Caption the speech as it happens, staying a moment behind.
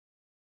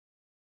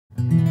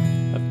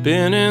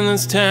Been in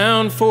this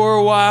town for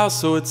a while,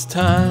 so it's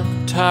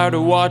time. Tired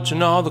of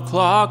watching all the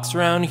clocks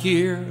around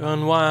here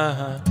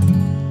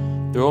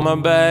unwind. Throw my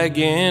bag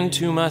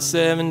into my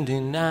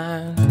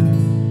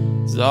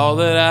 79. It's all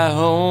that I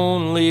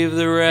own, leave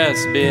the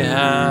rest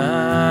behind.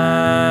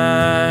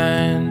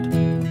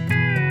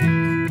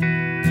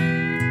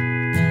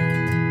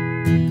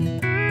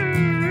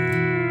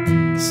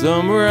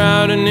 Somewhere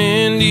out in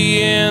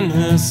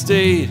Indiana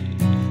state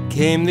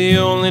came the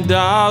only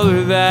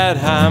dollar that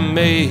I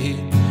made.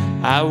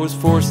 I was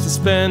forced to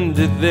spend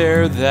it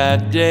there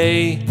that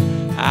day.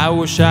 I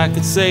wish I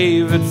could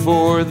save it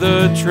for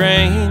the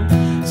train.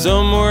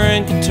 Somewhere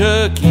in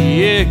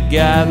Kentucky it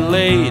got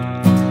late,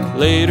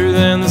 later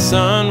than the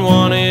sun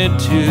wanted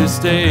to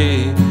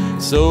stay.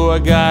 So I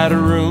got a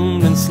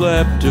room and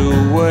slept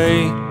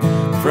away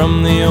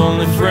from the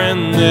only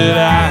friend that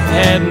I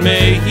had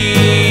made.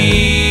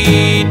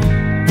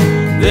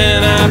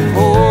 Then I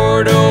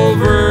pored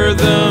over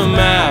the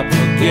map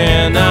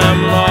again,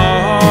 I'm lost.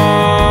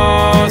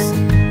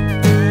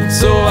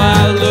 So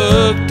I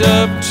looked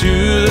up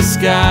to the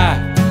sky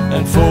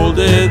and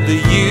folded the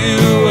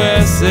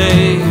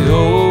USA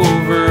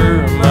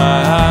over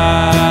my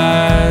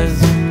eyes.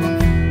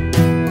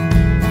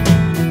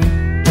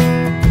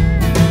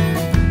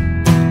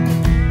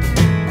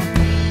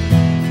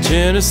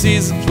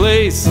 Tennessee's a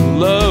place of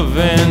love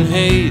and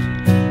hate,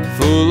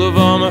 full of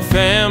all my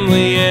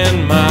family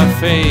and my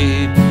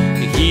fate.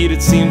 The heat,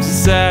 it seems to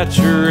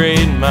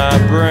saturate my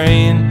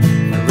brain.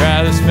 I'd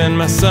rather spend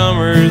my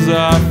summers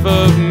off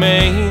of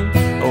Maine.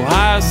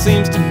 Ohio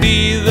seems to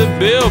be the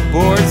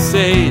billboard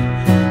state.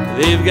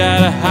 They've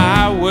got a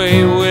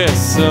highway with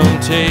some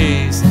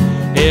taste.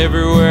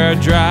 Everywhere I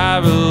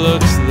drive it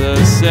looks the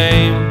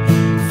same.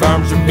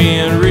 Farms are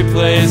being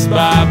replaced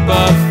by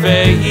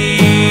buffets.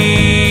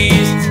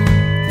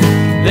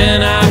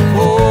 Then I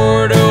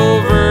pored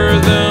over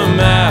the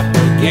map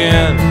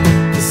again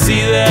to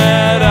see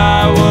that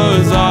I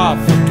was off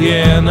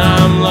again,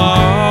 I'm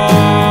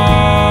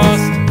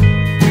lost.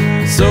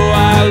 So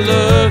I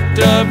looked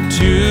up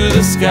to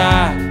the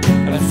sky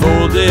and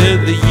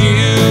folded the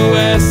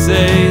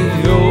USA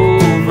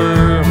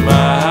over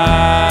my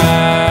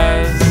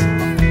eyes.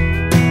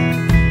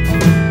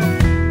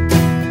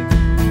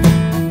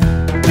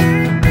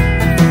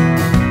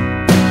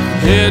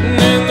 Heading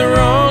in the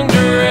wrong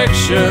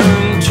direction,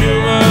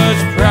 too much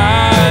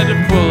pride to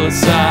pull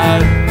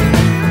aside.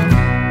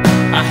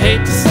 I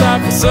hate to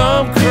stop for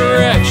some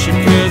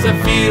correction, 'cause I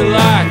feel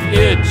like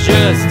it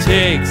just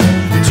takes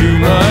too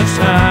much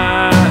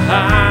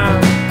time.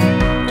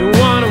 Don't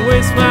wanna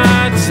waste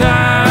my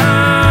time.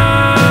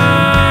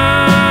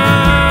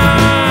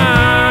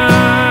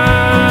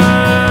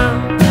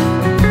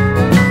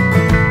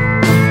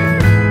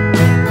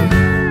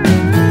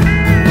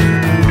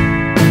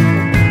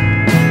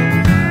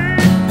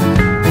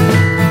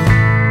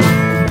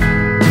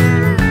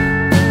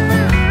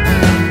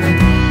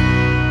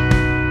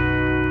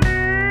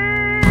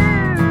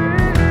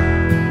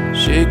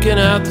 Shaking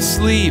out the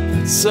sleep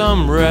at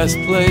some rest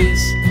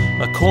place,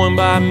 a coin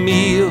by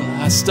meal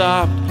I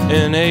stopped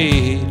and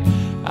ate.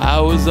 I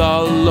was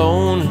all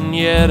alone and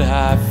yet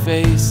I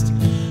faced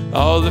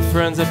all the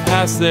friends I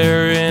passed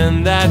there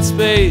in that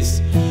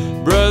space.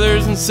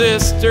 Brothers and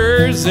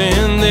sisters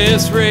in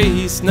this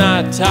race,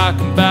 not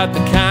talking about the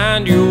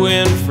kind you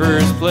win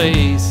first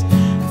place.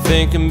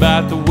 Thinking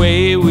about the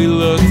way we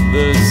look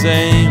the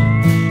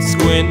same,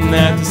 squinting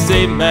at the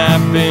state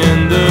map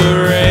in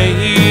the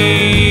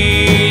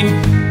rain.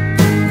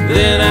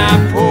 Then I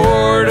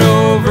pored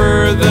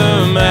over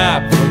the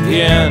map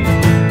again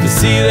to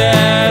see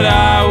that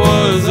I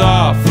was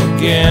off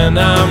again,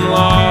 I'm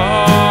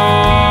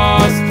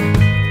lost.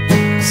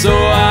 So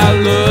I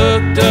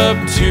looked up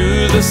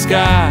to the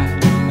sky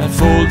and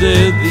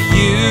folded the